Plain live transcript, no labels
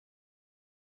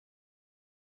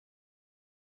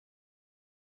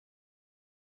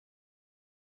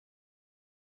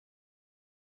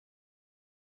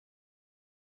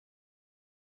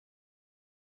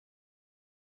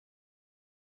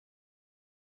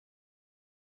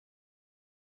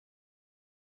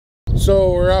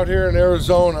So we're out here in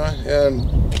Arizona, and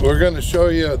we're going to show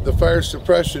you the fire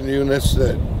suppression units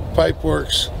that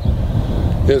Pipeworks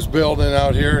is building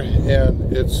out here.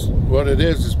 And it's what it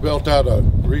is built out of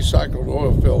recycled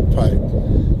oil-filled pipe.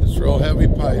 It's real heavy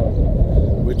pipe.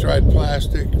 We tried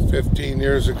plastic 15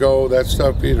 years ago. That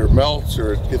stuff either melts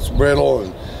or it gets brittle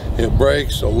and it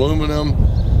breaks. Aluminum,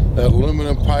 that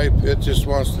aluminum pipe, it just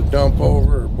wants to dump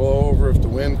over or blow over if the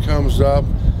wind comes up.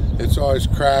 It's always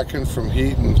cracking from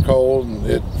heat and cold, and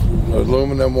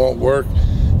aluminum won't work.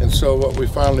 And so what we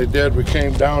finally did, we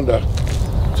came down to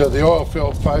the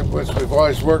oil-filled pipe, which we've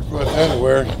always worked with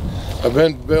anywhere. I've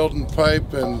been building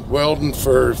pipe and welding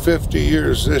for 50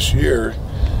 years this year,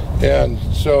 and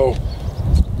so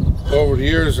over the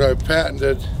years I've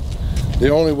patented the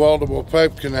only weldable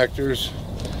pipe connectors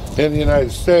in the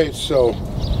United States. So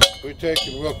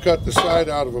we'll cut the side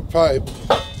out of a pipe,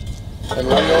 and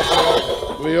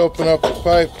we open up the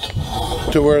pipe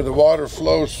to where the water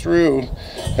flows through,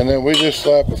 and then we just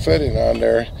slap a fitting on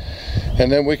there,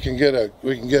 and then we can get a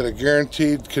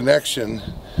guaranteed connection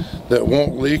that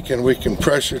won't leak, and we can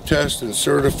pressure test and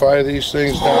certify these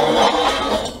things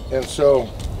down. And so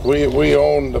we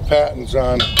own the patents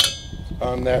on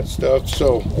that stuff.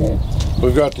 So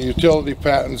we've got the utility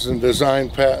patents and design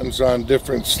patents on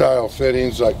different style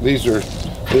fittings. Like these are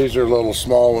little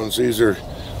small ones. These are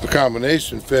a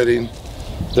combination fitting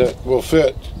that will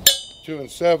fit 2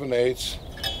 7/8,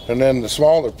 and then the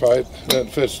smaller pipe that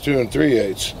fits 2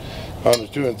 3/8 on the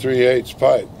 2 3/8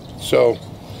 pipe. So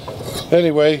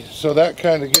anyway, so that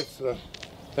kind of gets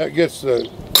the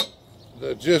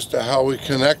gist of how we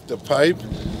connect the pipe.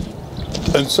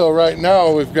 And so right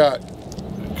now we've got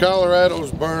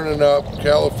Colorado's burning up,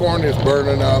 California's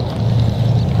burning up.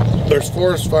 There's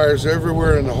forest fires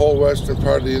everywhere in the whole western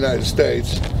part of the United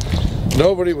States.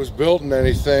 Nobody was building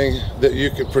anything that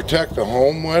you could protect a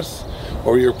home with,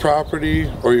 or your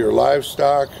property, or your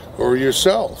livestock, or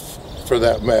yourself, for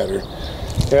that matter.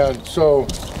 And so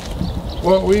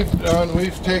what we've done,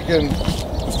 we've taken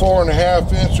a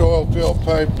 4.5-inch oil-filled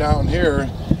pipe down here,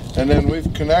 and then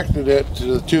we've connected it to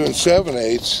the 2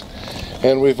 7/8,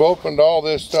 and we've opened all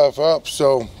this stuff up.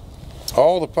 So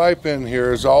all the pipe in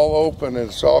here is all open and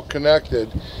it's all connected,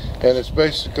 and it's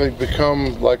basically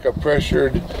become like a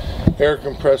pressured air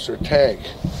compressor tank.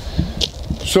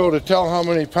 So to tell how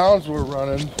many pounds we're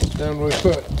running, then we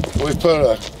put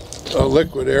a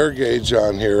liquid air gauge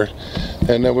on here,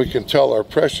 and then we can tell our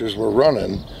pressures we're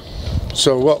running.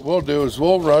 So what we'll do is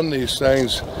we'll run these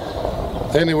things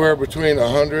anywhere between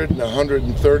 100 and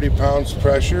 130 pounds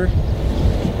pressure.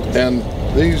 And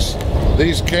these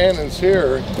cannons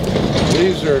here,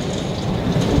 these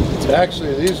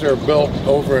are built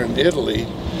over in Italy,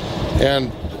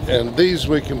 and these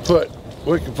we can put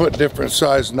different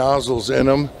size nozzles in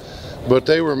them, but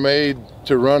they were made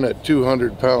to run at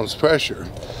 200 pounds pressure.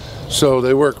 So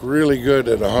they work really good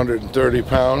at 130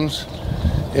 pounds.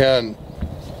 And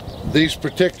these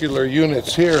particular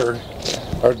units here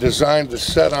are designed to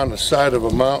set on the side of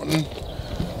a mountain,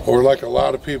 or like a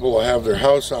lot of people will have their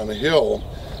house on a hill.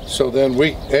 So then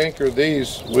we anchor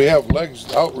these. We have legs,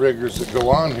 outriggers that go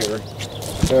on here,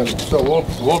 and so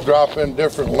we'll drop in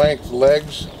different length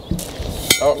legs,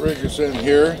 outriggers in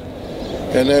here,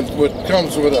 and then what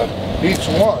comes with each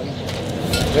one,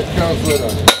 it comes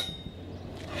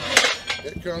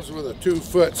with a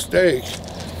 2-foot stake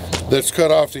that's cut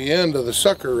off the end of the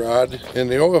sucker rod in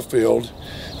the oil field,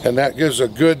 and that gives a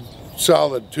good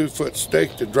solid 2-foot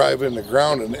stake to drive in the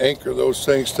ground and anchor those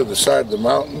things to the side of the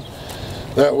mountain.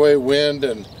 That way wind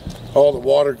and all the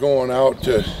water going out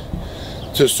to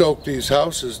soak these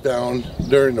houses down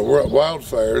during the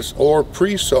wildfires, or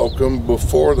pre-soak them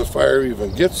before the fire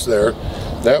even gets there.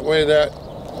 That way that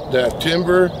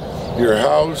timber, your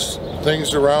house,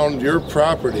 things around your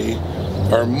property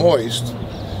are moist,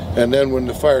 and then when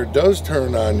the fire does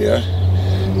turn on you,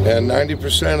 and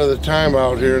 90% of the time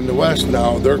out here in the West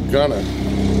now, they're gonna,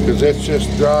 because it's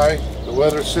just dry, the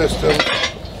weather system,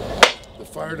 the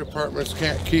fire departments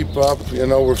can't keep up. You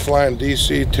know, we're flying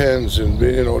DC-10s, and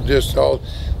you know, just all,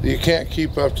 you can't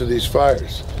keep up to these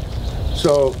fires.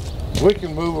 So we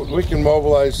can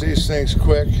mobilize these things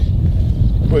quick.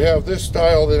 We have this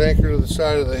style that anchor to the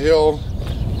side of the hill.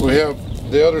 We have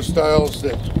the other styles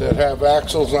that have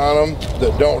axles on them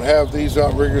that don't have these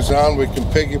outriggers on. We can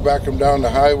piggyback them down the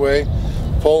highway,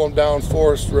 pull them down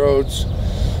forest roads,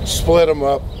 split them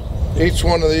up. Each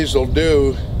one of these will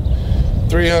do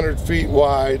 300 feet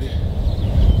wide,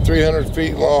 300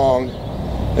 feet long,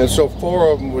 and so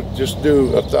 4 of them would just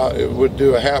do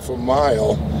a half a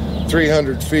mile,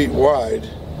 300 feet wide,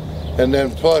 and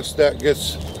then plus that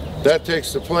gets that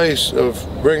takes the place of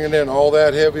bringing in all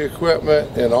that heavy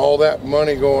equipment and all that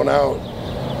money going out,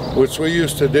 which we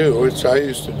used to do, which I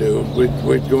used to do.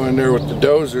 We'd go in there with the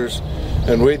dozers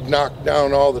and we'd knock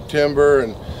down all the timber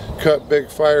and cut big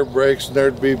fire breaks, and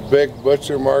there'd be big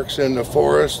butcher marks in the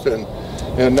forest, and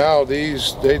now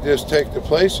these, they just take the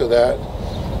place of that.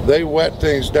 They wet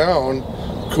things down,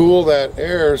 cool that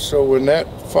air, so when that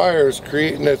fire is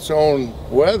creating its own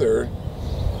weather,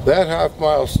 that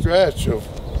half-mile stretch of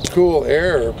cool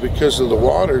air, because of the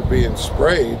water being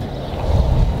sprayed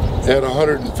at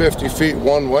 150 feet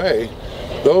one way,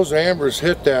 those ambers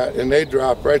hit that and they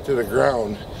drop right to the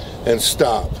ground and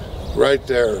stop right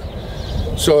there.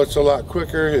 So it's a lot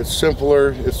quicker, it's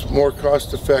simpler, it's more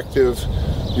cost effective.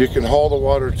 You can haul the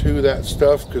water to that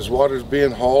stuff because water's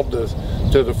being hauled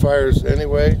to the fires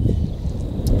anyway.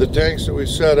 The tanks that we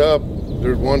set up,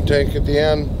 there's one tank at the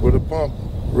end with a pump,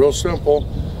 real simple,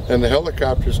 and the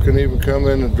helicopters can even come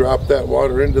in and drop that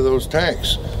water into those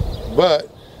tanks. But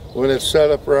when it's set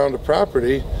up around the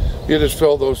property, you just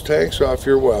fill those tanks off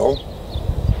your well,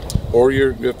 or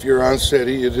if you're on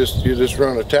city, you just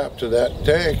run a tap to that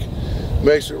tank.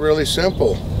 Makes it really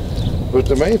simple. But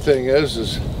the main thing is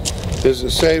it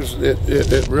saves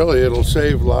it'll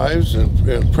save lives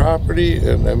and property.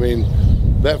 And I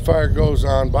mean, that fire goes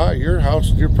on by your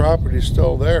house, your property's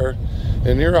still there,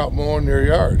 and you're out mowing your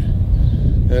yard.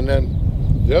 And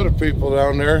then the other people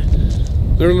down there,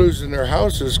 they're losing their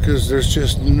houses because there's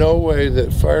just no way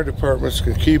that fire departments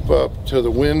can keep up to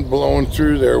the wind blowing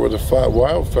through there with a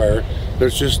wildfire.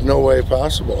 There's just no way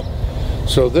possible.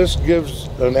 So this gives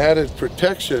an added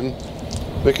protection,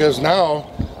 because now,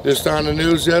 just on the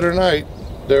news the other night,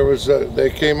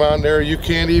 they came on there, you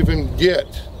can't even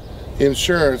get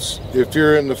insurance if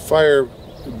you're in the fire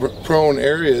prone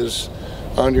areas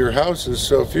on your houses.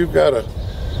 So if you've got a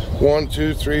 $1,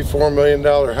 $2, $3, $4 million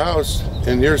house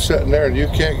and you're sitting there and you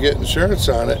can't get insurance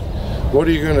on it, what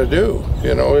are you going to do?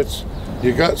 You know,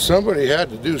 somebody had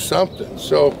to do something.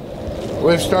 So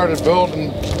we've started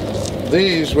building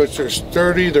these, which are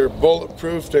sturdy, they're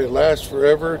bulletproof, they last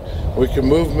forever. We can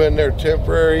move them in there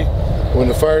temporary when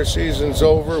the fire season's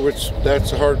over, which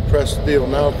that's a hard-pressed deal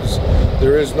now because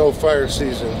there is no fire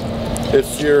season.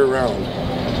 It's year-round.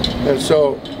 And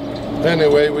so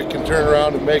anyway, we can turn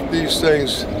around and make these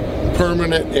things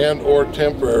permanent and or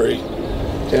temporary,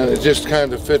 and it just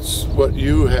kind of fits what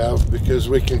you have, because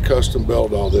we can custom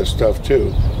build all this stuff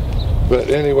too. But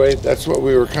anyway, that's what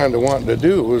we were kind of wanting to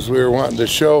do, was we were wanting to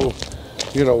show,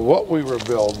 you know, what we were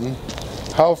building,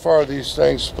 how far these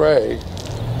things spray,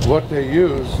 what they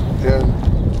use,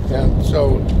 and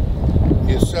so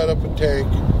you set up a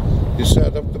tank, you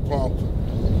set up the pump,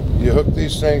 you hook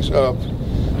these things up.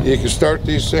 You can start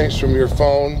these things from your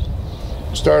phone,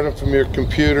 start them from your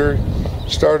computer,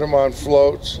 start them on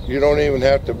floats. You don't even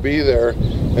have to be there,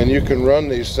 and you can run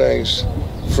these things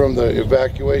from the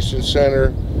evacuation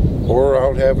center or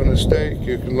out having a steak.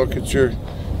 You can look at your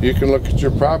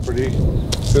property,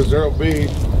 because there'll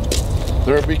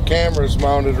be cameras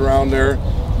mounted around there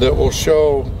that will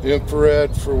show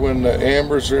infrared for when the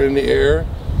ambers are in the air.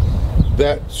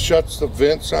 That shuts the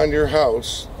vents on your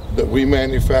house that we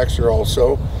manufacture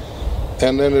also,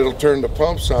 and then it'll turn the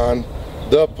pumps on,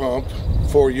 the pump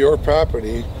for your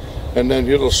property, and then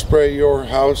it'll spray your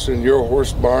house and your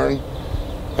horse barn.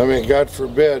 I mean, God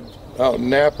forbid, out in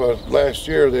Napa last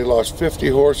year they lost 50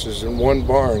 horses in one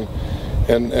barn,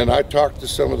 and I talked to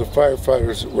some of the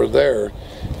firefighters that were there,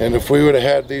 and if we would have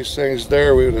had these things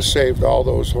there, we would have saved all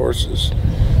those horses.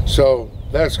 So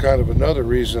that's kind of another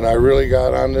reason I really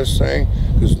got on this thing,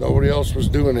 because nobody else was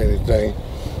doing anything.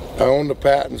 I own the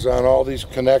patents on all these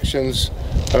connections.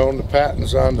 I own the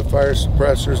patents on the fire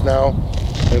suppressors now,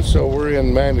 and so we're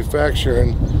in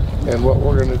manufacturing, and what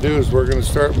we're going to do is we're going to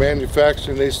start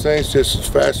manufacturing these things just as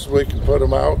fast as we can put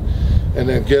them out, and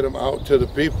then get them out to the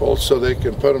people so they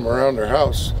can put them around their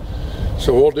house.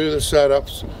 So we'll do the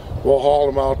setups, we'll haul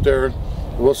them out there,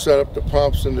 we'll set up the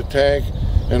pumps in the tank,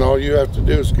 and all you have to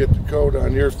do is get the code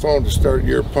on your phone to start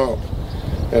your pump,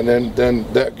 and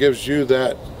then that gives you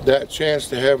that chance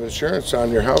to have insurance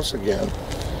on your house again.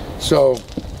 So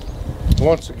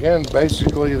once again,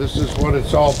 basically this is what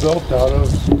it's all built out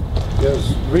of,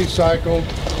 is recycled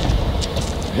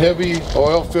heavy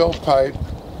oil-filled pipe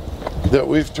that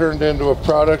we've turned into a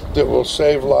product that will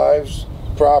save lives,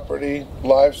 property,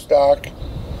 livestock,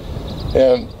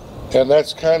 and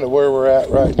that's kind of where we're at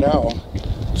right now.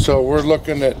 So we're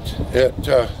looking at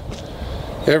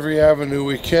every avenue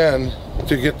we can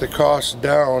to get the costs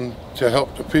down to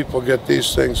help the people get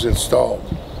these things installed.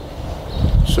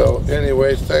 So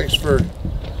anyway, thanks for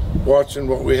watching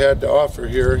what we had to offer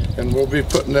here, and we'll be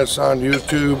putting this on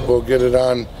YouTube. We'll get it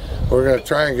on we're going to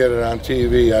try and get it on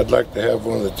TV. I'd like to have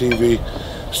one of the TV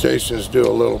stations do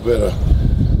a little bit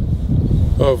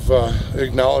of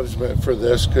acknowledgement for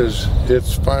this, because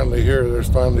it's finally here. There's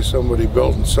finally somebody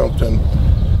building something,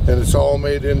 and it's all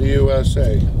made in the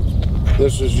USA.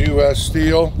 This is U.S.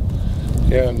 steel,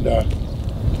 and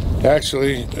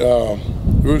actually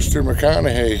Rooster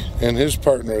McConaughey and his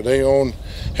partner, they own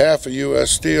half of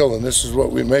U.S. Steel, and this is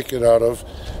what we make it out of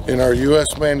in our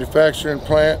U.S. manufacturing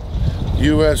plant.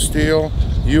 U.S. Steel,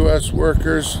 U.S.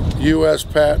 workers, U.S.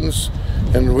 patents,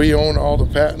 and we own all the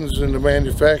patents in the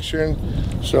manufacturing,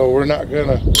 so we're not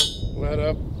gonna let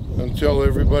up until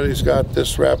everybody's got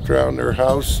this wrapped around their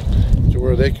house to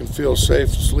where they can feel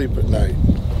safe to sleep at night.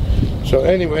 So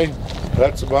anyway,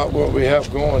 that's about what we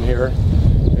have going here,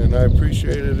 and I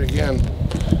appreciate it again.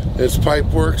 It's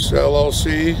Pipeworks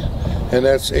LLC, and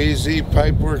that's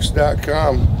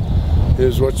azpipeworks.com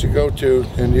is what you go to,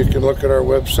 and you can look at our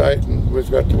website, and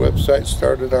we've got the website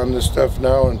started on this stuff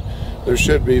now, and there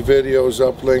should be videos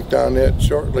uplinked on it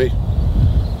shortly.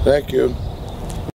 Thank you.